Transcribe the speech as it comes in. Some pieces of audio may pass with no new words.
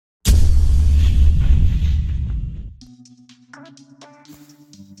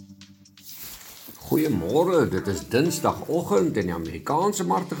Goeiemôre, dit is Dinsdagoggend in die Amerikaanse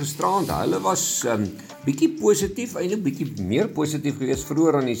markte gisterand. Hulle was bietjie positief, eintlik bietjie meer positief geweest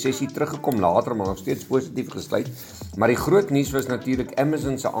vroeër aan die sessie teruggekom later, maar nog steeds positief gesluit. Maar die groot nuus was natuurlik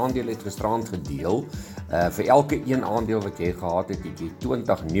Amazon se aandeel het gisterand gedeel. Vir elke een aandeel wat jy gehad het jy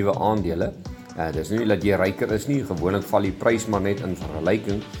 20 nuwe aandele. Dis nie dat jy ryker is nie, gewoonlik val die prys maar net in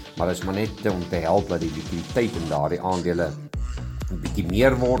vergelyking, maar dis maar net om te help dat die likwiditeit in daardie aandele 'n bietjie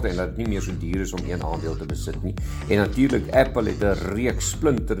meer word en dat dit nie meer so duur is om een aandeel te besit nie. En natuurlik Apple het 'n reeks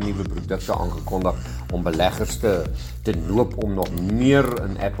splinter nuwe produkte aangekondig om beleggers te noop om nog meer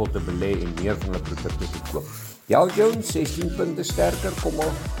in Apple te belê en meer van hulle produkte te koop. Dow Jones 16 punte sterker,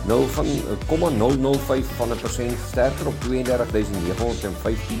 0,005% sterker op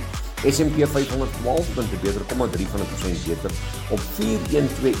 32.915. S&P 512 punte beter, 0,3% beter op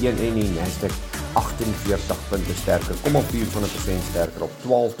 4121 en die Nasdaq 48 punte sterker, 0,4% sterker op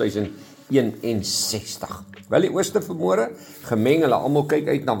 12.061. Wel die ooste vanmôre gemeng, hulle almal kyk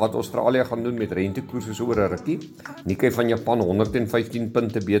uit na wat Australië gaan doen met rentekoerse oor 'n rukkie. Nikkei van Japan 115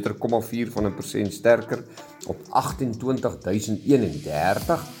 punte beter, 0,4% sterker op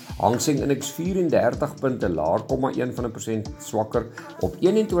 28.031. Hang Seng Index 34 punte laer, 0,1% swakker op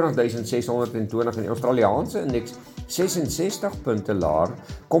 21.620 en die Australiese Index 66 punte laer,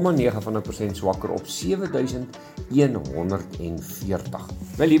 0,9% swakker op 7.140.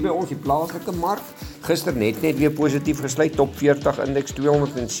 Wel hier by ons die plaaslike mark, gister net weer positief gesluit, top 40 indeks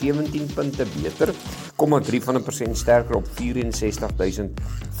 217 punte beter, 0,3% sterker op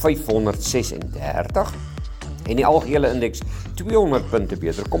 64.536. En die algehele indeks 200 punte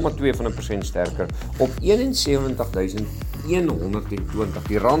beter, 0,2% sterker op 71.120.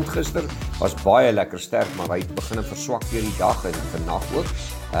 Die rand gister was baie lekker sterk, maar hy het begin verswak deur die dag en vannag ook.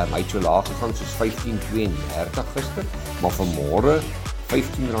 Hy het so laag gegaan soos 15.32 gister, maar vanmôre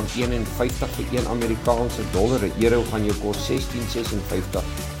R15.51 vir 1 Amerikaanse dollar, 'n euro gaan jou kos R16.56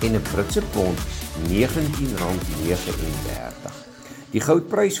 en 'n Britse pond R19.39. Die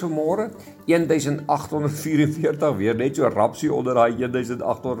goudprys vanmôre $1,844, weer net so rapsie onder daai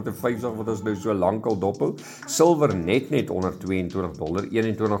 1,850 wat ons nou so lank al dophou. Silwer net onder $22,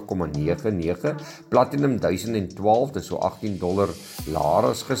 21,99. Platinum 1012, dis so $18 laer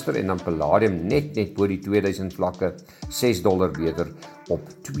as gister, en dan palladium net bo die 2000 vlakke, $6 beter op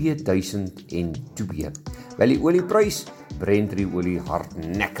 2002. Wel die olieprys, Brent olie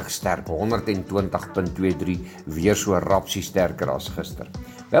hardnekkig sterk, 120.23, weer so rapsie sterker as gister.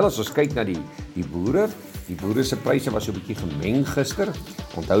 Wel as ons kyk na die boere se pryse was so 'n bietjie gemeng gister.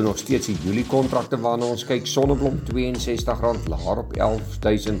 Onthou nog steeds die Julie kontrakte waarna ons kyk, sonneblom R62 laer op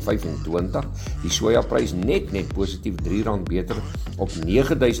 11.025. Die sojaprys net positief R3 beter op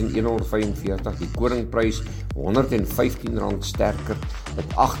 9.145. Die koringprys R115 sterker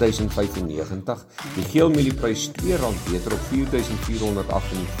op 8.095. Die geelmielieprys R2 beter op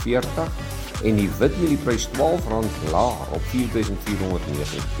 4.448 en die witmielieprys R12 laer op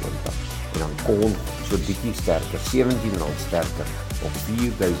 4.429. En dan kool so bietjie sterker, R17 sterker op 4.492.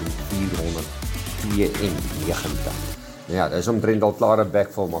 Ja, dis omtrent al klare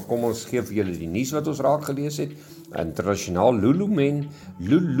backval, maar kom ons gee vir julle die nuus wat ons raak gelees het. Internasionaal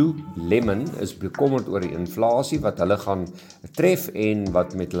Lululemon is bekommerd oor die inflasie wat hulle gaan tref en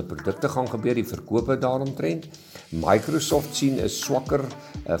wat met hulle produkte gaan gebeur, die verkope daaromtrent. Microsoft sien 'n swakker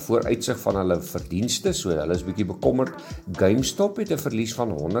vooruitsig van hulle verdienste, so hulle is bietjie bekommerd. GameStop het 'n verlies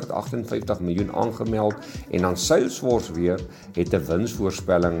van 158 miljoen aangemeld en dan Salesforce weer het 'n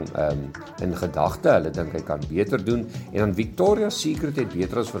winsvoorspelling in gedagte. Hulle dink hy kan beter doen en dan Victoria's Secret het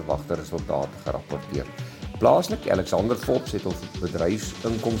beter as verwagte resultate gerapporteer. Plaaslik, Alexander Forbes het ons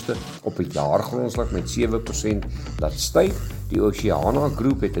bedryfsinkomste op 'n jaargrondslag met 7% laat styg. Die Oceana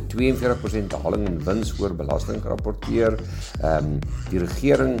Groep het 'n 42% daling in wins voor belasting gerapporteer. Die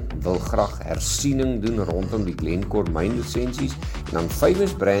regering wil graag hersiening doen rondom die Glencore myn lisensies en dan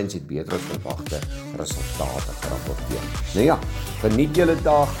Famous Brands het beter as verwagte resultate gerapporteer. Nou ja, geniet julle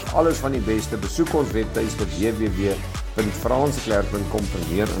dag, alles van die beste. Besoek ons webtuiste www.fransklerk.com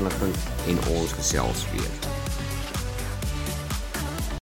vir meer inligting en ons gesels weer.